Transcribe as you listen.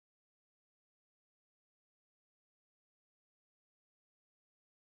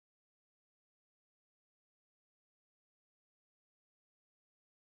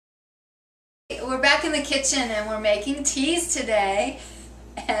We're back in the kitchen and we're making teas today,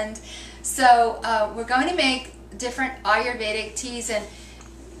 and so we're going to make different Ayurvedic teas, and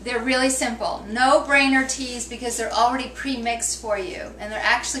they're really simple, no-brainer teas because they're already pre-mixed for you, and they're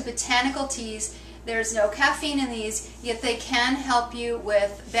actually botanical teas. There's no caffeine in these, yet they can help you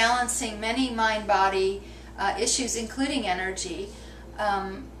with balancing many mind-body issues, including energy.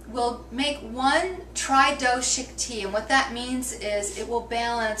 We'll make one tridoshic tea, and what that means is it will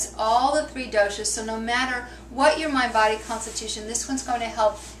balance all the three doshas, so no matter what your mind-body constitution, this one's going to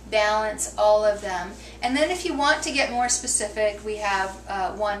help balance all of them. And then if you want to get more specific, we have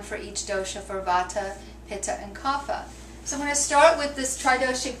one for each dosha for Vata, Pitta, and Kapha. So I'm going to start with this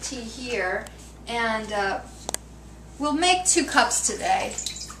tridoshic tea here, and we'll make 2 cups today.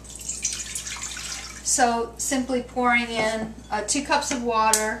 So simply pouring in 2 cups of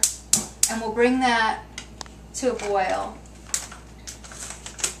water, and we'll bring that to a boil.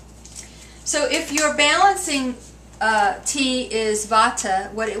 So if your balancing tea is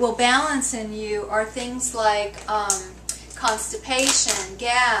Vata, what it will balance in you are things like constipation,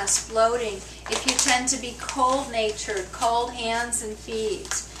 gas, bloating. If you tend to be cold-natured, cold hands and feet.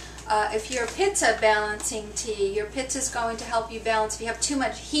 If you're Pitta balancing tea, your Pitta is going to help you balance if you have too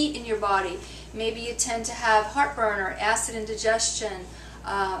much heat in your body. Maybe you tend to have heartburn or acid indigestion,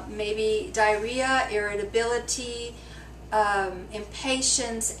 maybe diarrhea, irritability,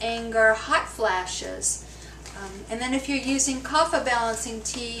 impatience, anger, hot flashes. And then if you're using Kapha balancing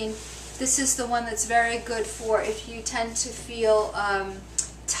tea, and this is the one that's very good for if you tend to feel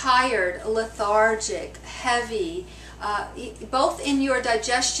tired, lethargic, heavy, both in your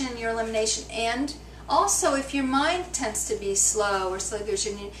digestion and your elimination, and also if your mind tends to be slow or sluggish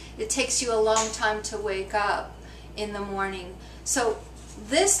and it takes you a long time to wake up in the morning. So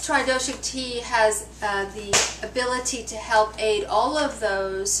this tridoshic tea has the ability to help aid all of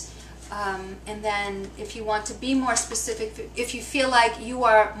those, and then if you want to be more specific, if you feel like you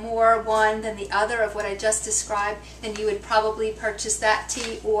are more one than the other of what I just described, then you would probably purchase that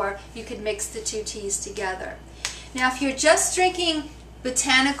tea, or you could mix the 2 teas together. Now if you're just drinking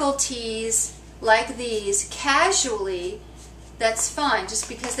botanical teas like these casually, that's fine, just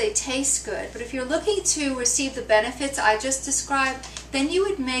because they taste good. But if you're looking to receive the benefits I just described, then you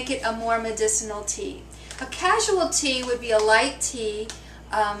would make it a more medicinal tea. A casual tea would be a light tea,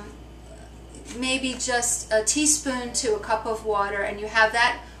 maybe just a teaspoon to a cup of water, and you have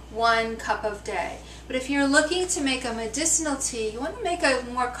that 1 cup a day. But if you're looking to make a medicinal tea, you want to make a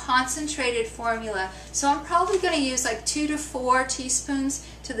more concentrated formula. So I'm probably going to use like 2 to 4 teaspoons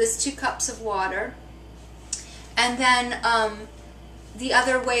to this 2 cups of water. And then the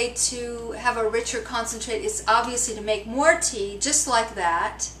other way to have a richer concentrate is obviously to make more tea, just like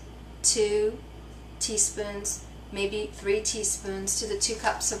that, 2 teaspoons, maybe 3 teaspoons to the 2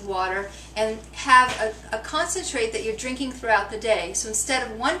 cups of water, and have a concentrate that you're drinking throughout the day. So instead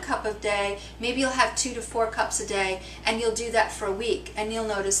of 1 cup a day, maybe you'll have 2 to 4 cups a day, and you'll do that for a week, and you'll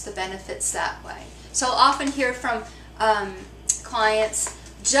notice the benefits that way. So I'll often hear from clients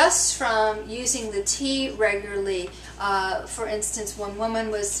just from using the tea regularly. For instance, one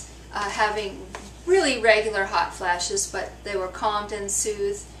woman was having really regular hot flashes, but they were calmed and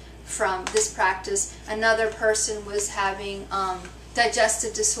soothed from this practice. Another person was having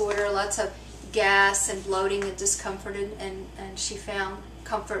digestive disorder, lots of gas and bloating and discomfort, and she found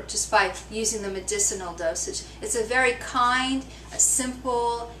comfort just by using the medicinal dosage. It's a very kind, a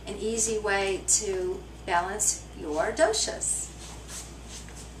simple, and easy way to balance your doshas.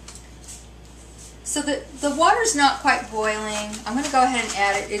 So the water's not quite boiling. I'm going to go ahead and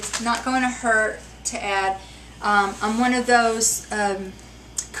add it. It's not going to hurt to add. I'm one of those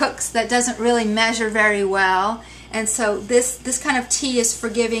cooks that doesn't really measure very well, and so this kind of tea is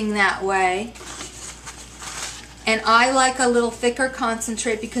forgiving that way. And I like a little thicker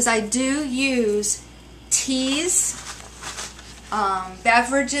concentrate because I do use teas,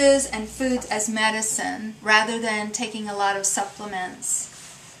 beverages, and foods as medicine rather than taking a lot of supplements.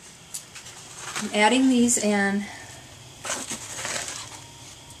 I'm adding these in,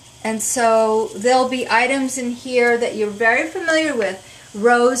 and so there'll be items in here that you're very familiar with: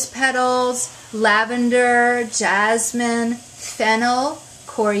 rose petals, lavender, jasmine, fennel,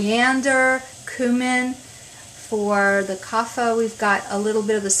 coriander, cumin. For the kapha, we've got a little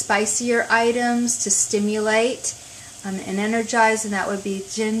bit of the spicier items to stimulate and energize, and that would be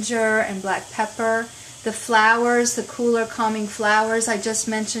ginger and black pepper. The flowers, the cooler, calming flowers I just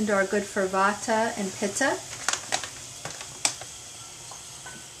mentioned, are good for Vata and Pitta.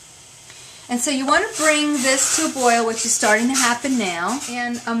 And so you want to bring this to a boil, which is starting to happen now.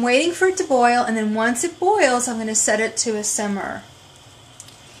 And I'm waiting for it to boil, and then once it boils, I'm going to set it to a simmer.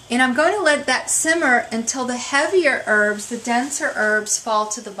 And I'm going to let that simmer until the heavier herbs, the denser herbs, fall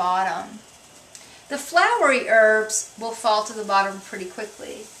to the bottom. The flowery herbs will fall to the bottom pretty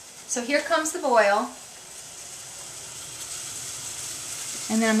quickly. So here comes the boil.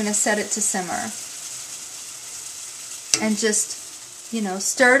 And then I'm going to set it to simmer. And just, you know,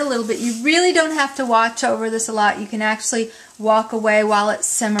 stir it a little bit. You really don't have to watch over this a lot. You can actually walk away while it's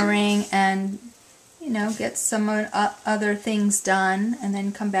simmering and, you know, get some other things done and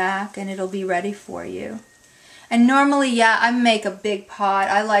then come back and it'll be ready for you. And normally, yeah, I make a big pot.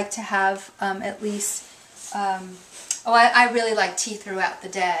 I like to have at least, I really like tea throughout the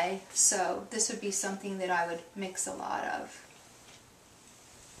day, so this would be something that I would mix a lot of.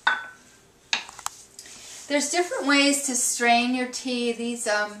 There's different ways to strain your tea. These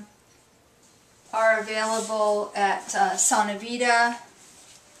are available at Sonavita.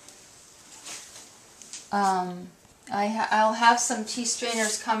 I'll have some tea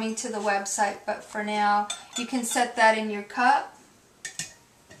strainers coming to the website, but for now you can set that in your cup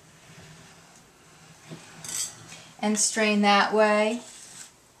and strain that way.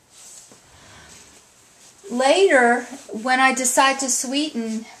 Later, when I decide to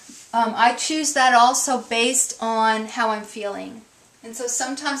sweeten, I choose that also based on how I'm feeling. And so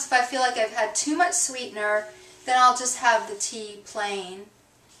sometimes if I feel like I've had too much sweetener, then I'll just have the tea plain.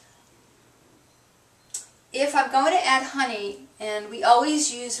 If I'm going to add honey, and we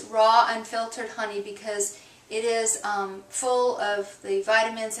always use raw unfiltered honey because it is full of the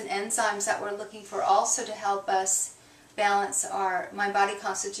vitamins and enzymes that we're looking for also to help us balance my body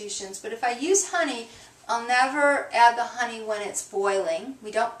constitutions. But if I use honey, I'll never add the honey when it's boiling.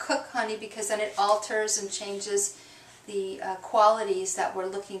 We don't cook honey because then it alters and changes the qualities that we're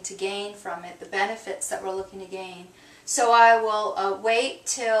looking to gain from it, the benefits that we're looking to gain. So I will wait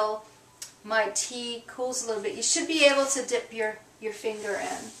till my tea cools a little bit. You should be able to dip your finger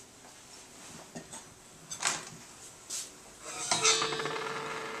in.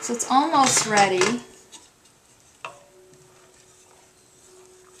 So it's almost ready.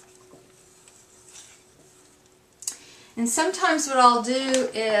 And sometimes what I'll do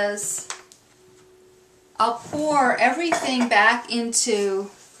is I'll pour everything back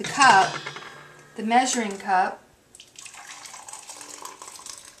into the cup, the measuring cup.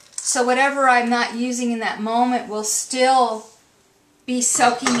 So whatever I'm not using in that moment will still be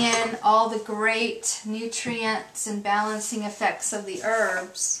soaking in all the great nutrients and balancing effects of the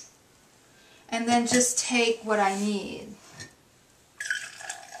herbs. And then just take what I need.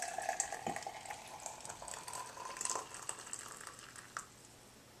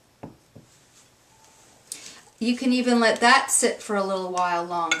 You can even let that sit for a little while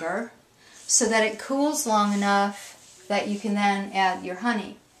longer so that it cools long enough that you can then add your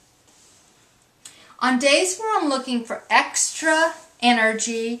honey. On days where I'm looking for extra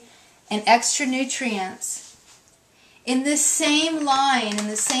energy and extra nutrients, in this same line, in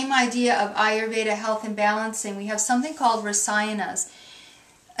the same idea of Ayurveda health and balancing, we have something called rasayanas.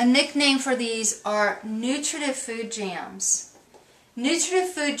 A nickname for these are nutritive food jams. Nutritive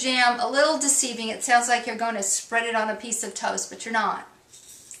food jam, a little deceiving. It sounds like you're going to spread it on a piece of toast, but you're not.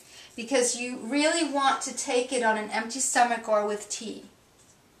 Because you really want to take it on an empty stomach or with tea.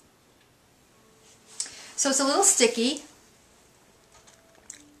 So it's a little sticky.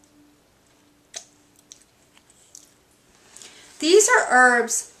 These are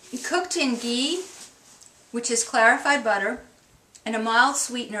herbs cooked in ghee, which is clarified butter, and a mild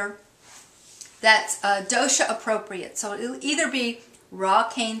sweetener that's dosha appropriate. So it'll either be raw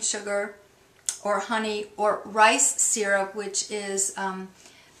cane sugar or honey or rice syrup, which is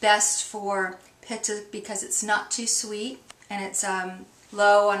best for pitta because it's not too sweet and it's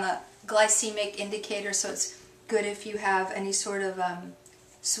low on the glycemic indicator, so it's good if you have any sort of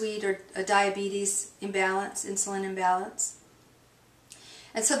sweet or diabetes imbalance, insulin imbalance.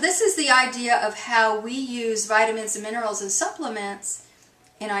 And so this is the idea of how we use vitamins and minerals and supplements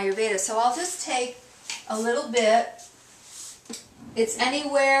in Ayurveda. So I'll just take a little bit. It's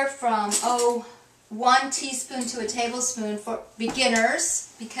anywhere from 1 teaspoon to a tablespoon for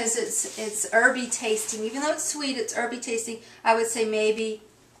beginners because it's herby tasting. Even though it's sweet, it's herby tasting. I would say maybe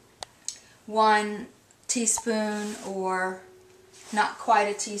 1 teaspoon or not quite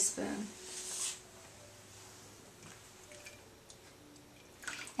a teaspoon.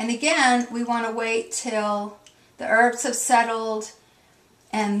 And again, we want to wait till the herbs have settled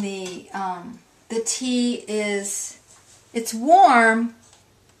and the tea it's warm,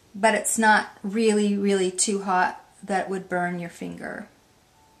 but it's not really too hot that would burn your finger.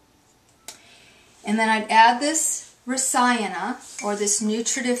 And then I'd add this rasayana, or this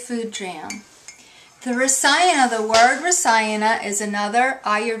nutritive food jam. The Rasayana, the word Rasayana is another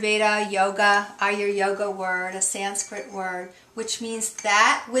Ayurveda yoga word, a Sanskrit word, which means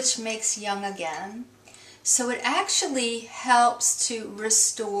that which makes young again. So it actually helps to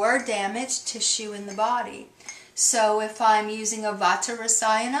restore damaged tissue in the body. So if I'm using a Vata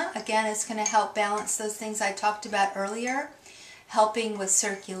Rasayana, again, it's going to help balance those things I talked about earlier, helping with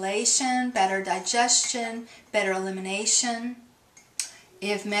circulation, better digestion, better elimination.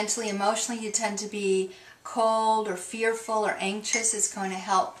 If mentally, emotionally you tend to be cold or fearful or anxious, it's going to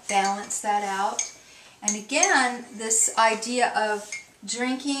help balance that out. And again, this idea of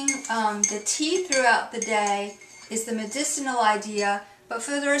drinking the tea throughout the day is the medicinal idea, but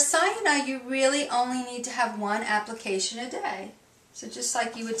for the Rasayana, you really only need to have one application a day. So just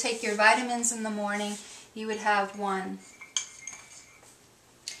like you would take your vitamins in the morning, you would have one.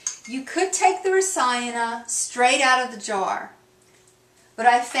 You could take the Rasayana straight out of the jar. But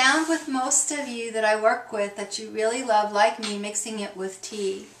I found with most of you that I work with that you really love, like me, mixing it with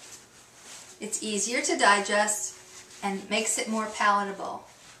tea. It's easier to digest and makes it more palatable.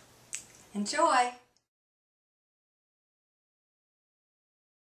 Enjoy!